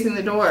ass was facing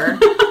the door.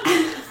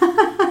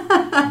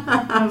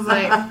 I was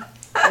like,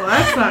 well,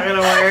 that's not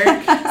gonna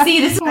work.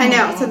 See, this I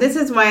know. So this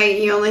is why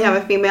you only have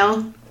a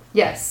female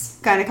yes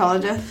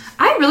gynecologist.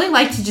 I really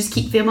like to just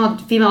keep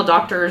female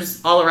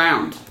doctors all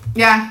around.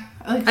 Yeah.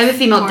 I have a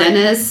female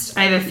dentist.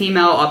 I have a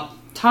female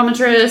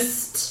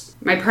optometrist.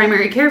 My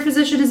primary care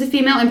physician is a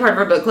female and part of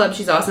our book club.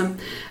 She's awesome.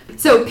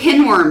 So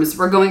pinworms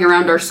were going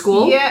around our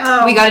school. Yeah.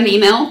 Oh. We got an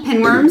email,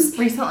 pinworms.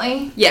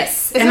 Recently?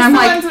 Yes. Is and this I'm the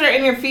like, ones that are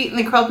in your feet and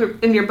they crawl up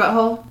into your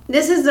butthole?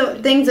 This is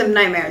the things of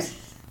nightmares.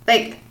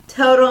 Like,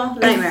 total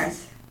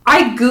nightmares.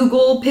 I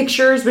Google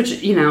pictures, which,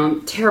 you know,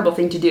 terrible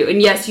thing to do.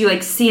 And yes, you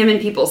like see them in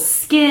people's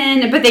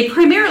skin, but they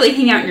primarily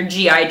hang out in your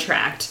GI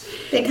tract.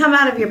 They come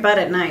out of your butt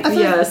at night.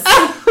 Yes.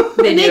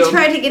 And they they do.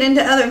 try to get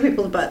into other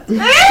people's butts. Ew!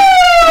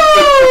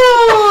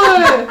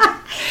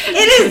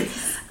 It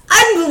is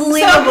unbelievable.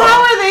 So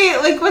how are they,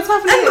 like, what's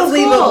happening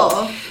Unbelievable. at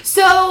school?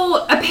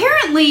 So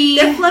apparently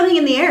They're floating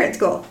in the air at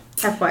school.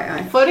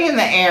 FYI. Floating in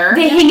the air.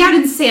 they hang out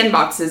in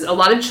sandboxes. A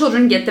lot of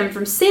children get them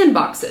from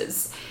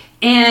sandboxes.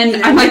 And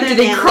Yeah, I'm like, they're do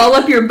they down. crawl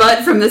up your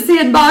butt from the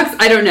sandbox?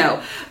 I don't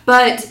know.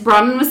 But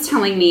Bronwyn was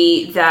telling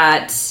me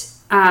that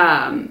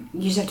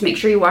you just have to make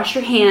sure you wash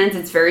your hands.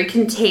 It's very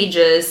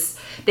contagious.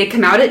 They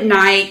come out at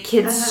night.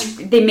 Kids,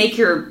 they make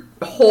your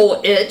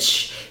whole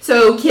itch.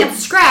 So kids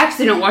scratch,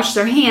 they don't wash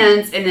their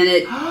hands, and then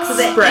it So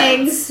the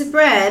spreads. eggs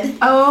spread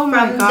Oh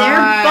my from god. their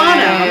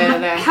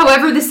bottom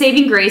However, the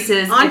saving grace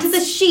is onto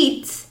it's- the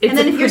sheets. it's And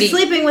then a if you're pretty-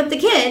 sleeping with the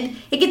kid,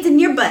 it gets in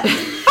your butt.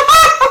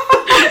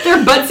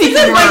 their butt seats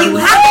This is and why you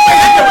worms. have to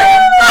wear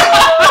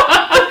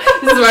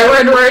underwear. This is why I wear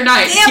underwear at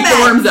night. Damn Keep it.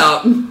 the worms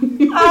out.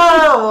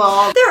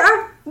 Oh, There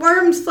are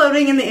worms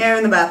floating in the air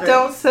in the bathroom.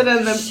 don't sit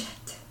in the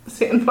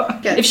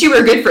sandbox. Good. If she were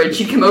a good friend,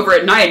 she'd come over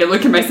at night and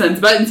look at my son's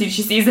butt and see if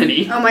she sees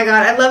any. Oh my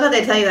god, I love how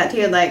they tell you that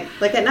too. Like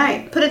at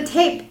night, put a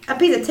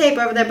piece of tape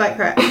over their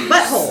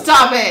butthole.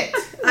 Stop it.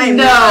 I'm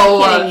No.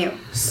 not kidding you.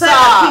 Put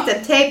Stop. a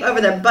piece of tape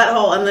over their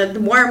butthole and the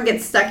worm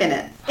gets stuck in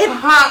it. They come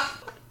How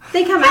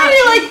out. do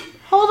you like,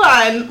 hold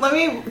on, let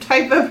me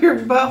type up your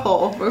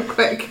butthole real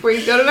quick before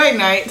you go to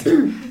night-night.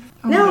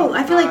 No,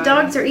 I feel like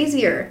dogs are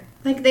easier.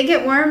 Like they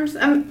get worms.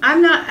 I'm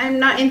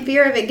not in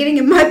fear of it getting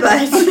in my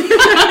butt.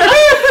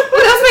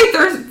 Well, that's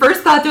my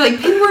first thought. They're like,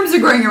 pinworms are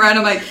growing around.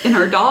 I'm like, in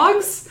our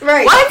dogs?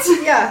 Right.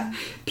 What? Yeah.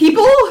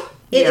 People?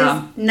 It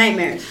Yeah. is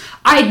nightmares.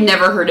 I'd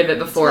never heard of it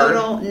before.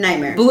 Total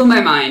nightmare. Blew my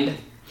mind.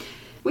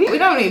 We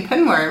don't need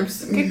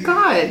pinworms. Good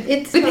God.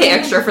 It's We pay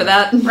extra for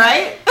that.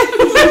 Right?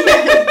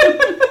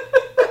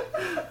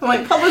 I'm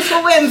like,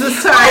 Publishable wins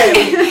this time.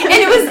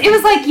 And it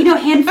was like, you know,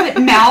 hand, foot,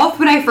 and mouth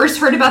when I first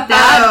heard about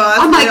that. Oh,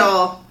 that's I'm like,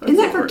 real. isn't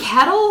that for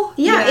cattle?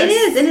 Yeah, it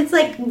Yes. is, and it's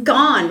like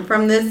gone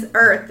from this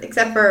earth,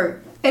 except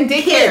for And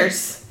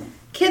daycares.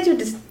 kids are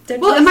just. They're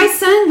Well, just and my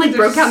son like They're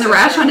broke out in the so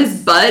rash on gross. his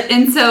butt,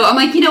 and so I'm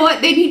like, you know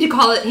what? They need to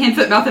call it hand,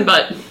 foot, mouth, and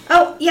butt.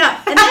 Oh yeah,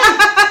 and then,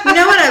 you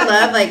know what I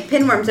love? Like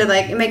pinworms are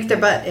like it makes their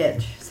butt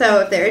itch. So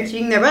if they're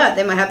itching their butt,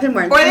 they might have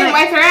pinworms. Or they Like,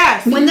 wipe their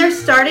ass. when they're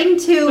starting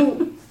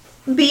to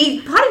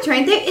be potty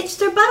trained, they itch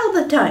their butt all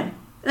the time.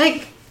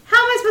 Like, how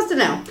am I supposed to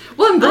know?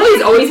 Well, and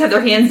boys always have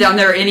their hands down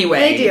there anyway.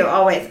 They do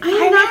always. I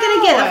am not going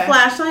to get a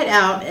flashlight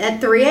out at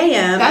 3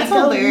 a.m. That's and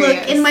go hilarious.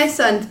 look in my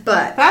son's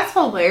butt. That's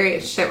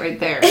hilarious shit right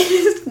there.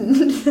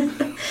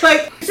 Like,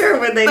 Like, sure,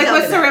 would they tell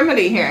what's me the that?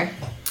 remedy here?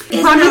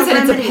 It's Bronwyn no said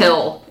it's a remedy.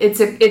 pill. It's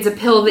a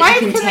pill that Why you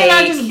can couldn't they not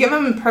take. just give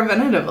them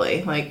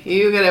preventatively? Like,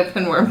 you get a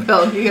pinworm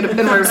pill, you get a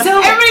pinworm So-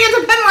 pill. Everybody gets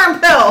a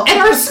pinworm pill! At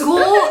our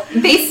school,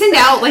 they send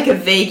out like a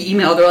vague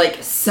email. They're like,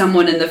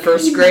 someone in the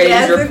first grade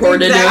Yes, has that's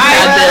reported to have exactly-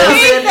 had I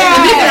this. hate that.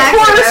 And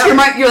then, of course,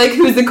 Exactly. you're like,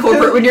 who's the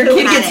culprit when your Who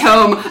kid had gets it?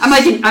 home? I'm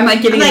like giving I'm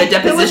him a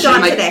like, who was deposition. I'm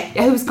gone like, today?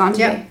 yeah, who's gone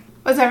today? Yep.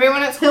 Was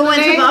everyone at school Who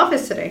went today? to the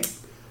office today?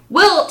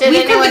 Well, Did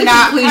we've come to anyone the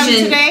not come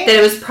conclusion today? that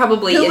it was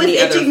probably Who in was the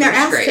other itching their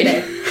first ass grade.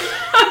 today?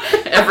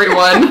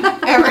 Everyone.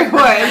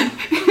 Everyone.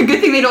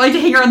 Good thing they don't like to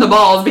hang around the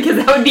balls because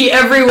that would be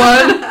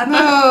everyone.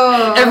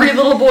 Oh. Every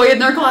little boy in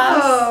their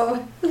class.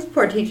 Oh, those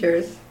poor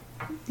teachers.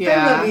 I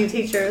Yeah. love you,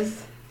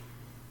 teachers.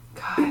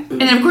 God.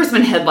 And then, of course,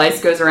 when head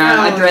lice goes around,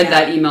 I Oh, dread yeah.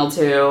 that email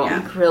too.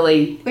 Yeah.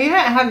 Really. We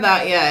haven't had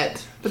that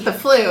yet. But the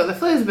flu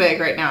is big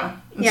right now.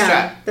 And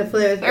Yeah, strep. the flu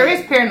is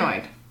Everybody's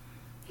paranoid.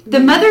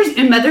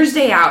 Mother's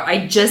Day out,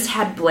 I just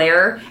had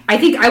Blair. I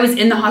think I was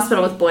in the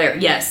hospital with Blair.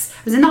 Yes.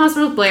 I was in the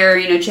hospital with Blair,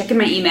 checking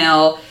my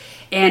email,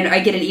 and I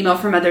get an email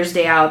for Mother's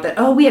Day out that,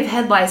 we have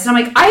head lice. And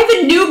I'm like, I have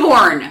a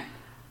newborn!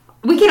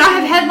 We cannot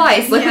have head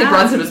lice. Luckily,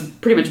 Bronson was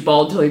pretty much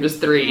bald until he was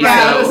 3.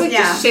 Yeah, so. it was like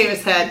just shave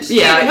his head.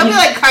 Yeah. He'll be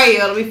like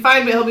Caillou. It'll be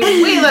fine, but he'll be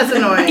way less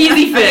annoying.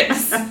 Easy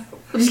fix.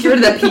 We'll just get rid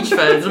of that peach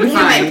fuzz. It'll be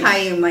fine.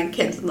 Caillou. My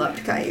kids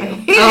loved Caillou. I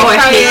hate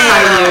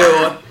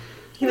Caillou.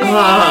 He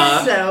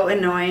was so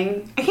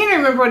annoying. I can't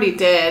remember what he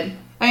did.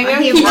 I know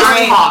he was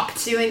just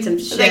talked. Doing some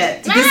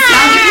shit. The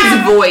sound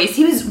of his voice.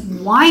 He was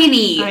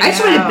whiny. I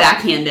just wanted to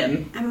backhand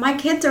him. And my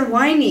kids are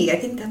whiny. I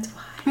think that's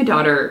why. My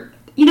daughter,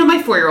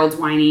 my 4-year-old's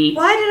whiny.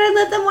 Why did I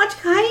let them watch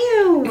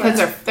Caillou?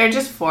 Because they're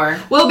just 4.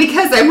 Well,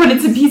 because I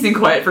wanted some peace and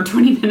quiet for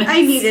 20 minutes.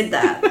 I needed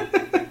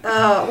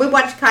that. We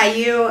watched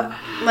Caillou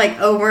like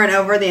over and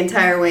over the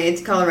entire way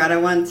to Colorado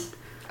once.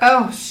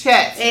 Oh,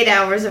 shit. 8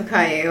 hours of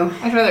Caillou.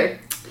 I'd rather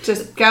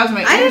just gouge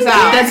my I ears didn't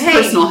out. care. That's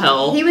personal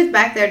hell. He was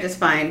back there just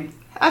fine.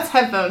 That's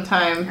headphone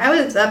time. I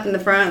was up in the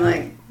front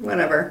like,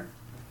 whatever.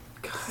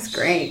 This is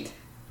great.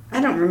 I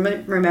don't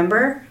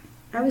remember.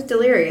 I was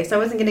delirious. I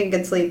wasn't getting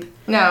good sleep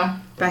No.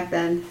 back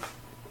then.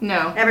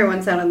 No.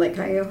 Everyone sounded like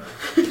Caillou.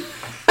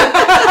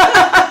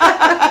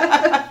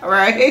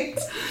 Right?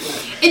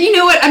 And you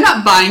know what? I'm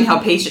not buying how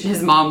patient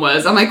his mom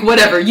was. I'm like,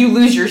 whatever. You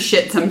lose your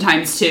shit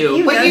sometimes too.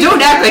 You know Don't you act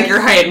guys. like you're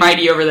high and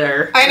mighty over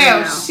there. I know.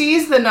 I know.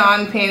 She's the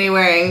non-panty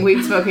wearing,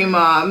 weed smoking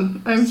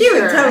mom. I'm She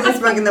sure. was totally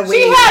smoking the weed.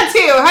 She had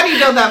to. How do you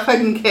build that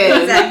fucking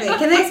kid? Exactly.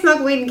 Can they smoke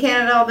weed in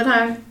Canada all the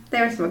time?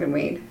 They were smoking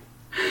weed.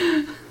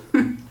 I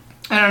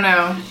don't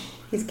know.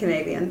 He's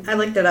Canadian. I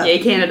looked it up. Yay,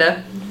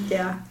 Canada.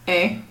 Yeah.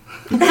 Eh?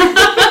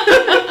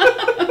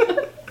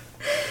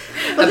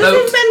 Well, this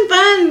has been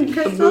fun,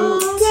 Crystal.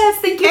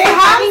 Yes, thank you It for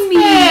having me.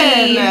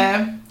 has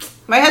been.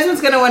 My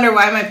husband's gonna wonder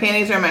why my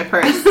panties are in my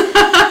purse.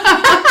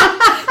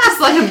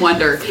 Just let him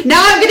wonder.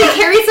 Now I'm going to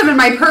carry some in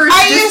my purse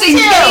just in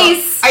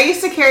case. I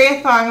used to carry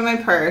a thong in my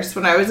purse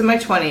when I was in my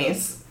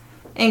 20s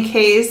in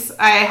case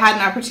I had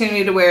an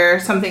opportunity to wear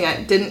something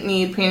that didn't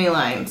need panty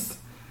lines.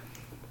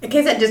 In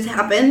case that just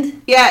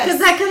happened. Yes. Because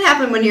that could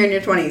happen when you're in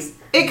your 20s.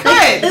 It could.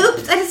 Like,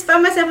 oops, I just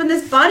found myself in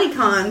this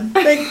bodycon.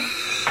 Like,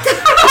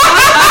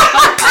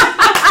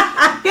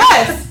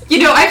 Yes.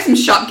 I have some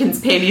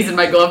Shopkins panties in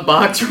my glove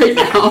box right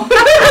now.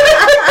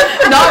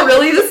 Not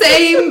really the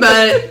same,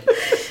 but...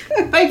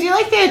 But I do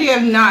like the idea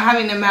of not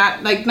having to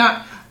match,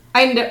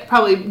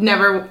 probably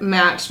never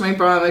match my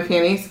bra and my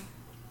panties.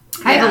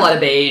 I have a lot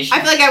of beige. I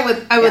feel like I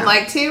would Yeah.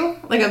 like to.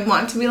 Like, I'd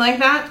want to be like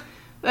that.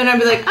 And I'd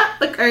be like,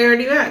 look, I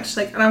already matched.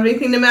 Like, I don't have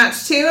anything to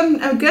match to.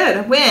 I'm good.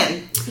 I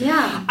win.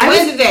 yeah. I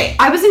win today.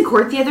 I was in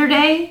court the other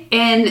day,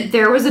 and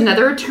there was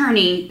another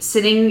attorney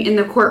sitting in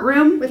the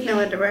courtroom. With no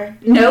underwear.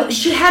 No,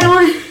 she had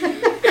on...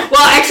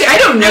 Well, actually, I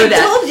don't know I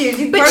that. told you,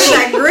 she's But part of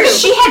that group.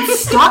 she had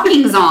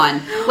stockings on.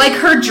 Like,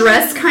 her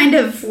dress kind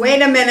of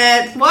Wait a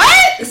minute.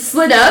 What?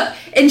 slid up,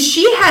 and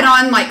she had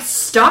on,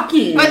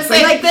 stockings. What's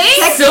like thing?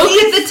 silk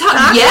at the top.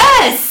 stockings?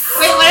 Yes!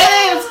 Wait, what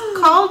are they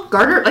called?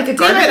 Garter, like a Damn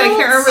garter. it, I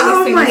can't remember these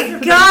Oh things. my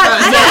god.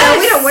 I don't know.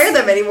 We Yes. don't wear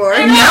them anymore.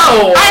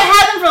 No. I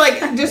had them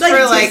for just Like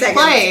for 2 seconds.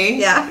 play.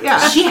 Yeah. Yeah.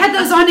 She had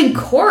those on in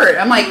court.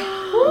 I'm like,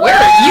 where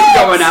are you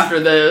going after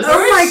this? Oh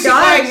my She's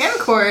gosh. going in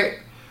court.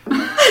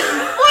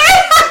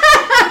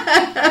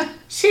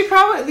 She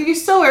probably, you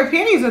still wear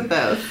panties with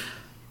those,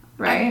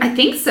 right? I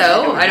think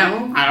so. I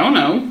don't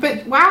know.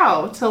 But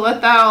wow, to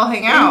let that all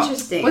hang out.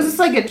 Interesting. Was this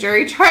like a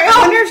jury trial? I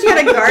wonder if she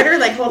had a garter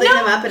holding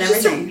them up and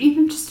just everything.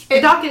 even just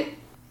a docket.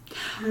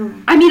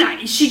 I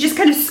mean, she just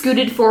kind of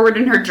scooted forward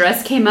and her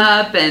dress came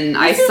up, and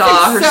I This is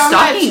saw her so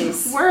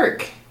stockings. much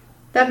work.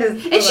 That is.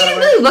 And she didn't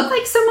really look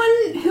like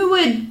someone who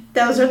would.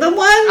 Those are the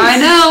ones. I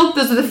know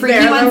those are the freaky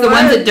They're the ones, the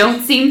ones ones. that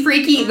don't seem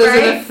freaky. Those are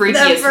the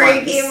freakiest The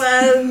freaky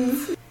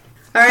ones.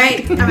 All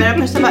right, I'm gonna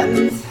push the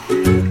buttons.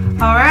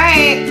 All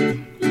right.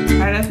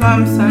 Artist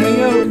Mom signing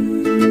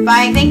out.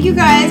 Bye. Thank you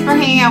guys for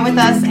hanging out with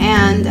us,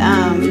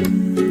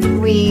 and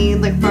we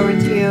look forward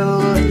to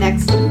the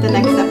next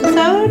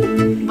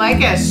episode.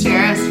 Like us,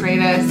 share us, rate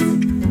us.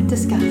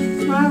 Discuss.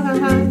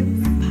 Bye.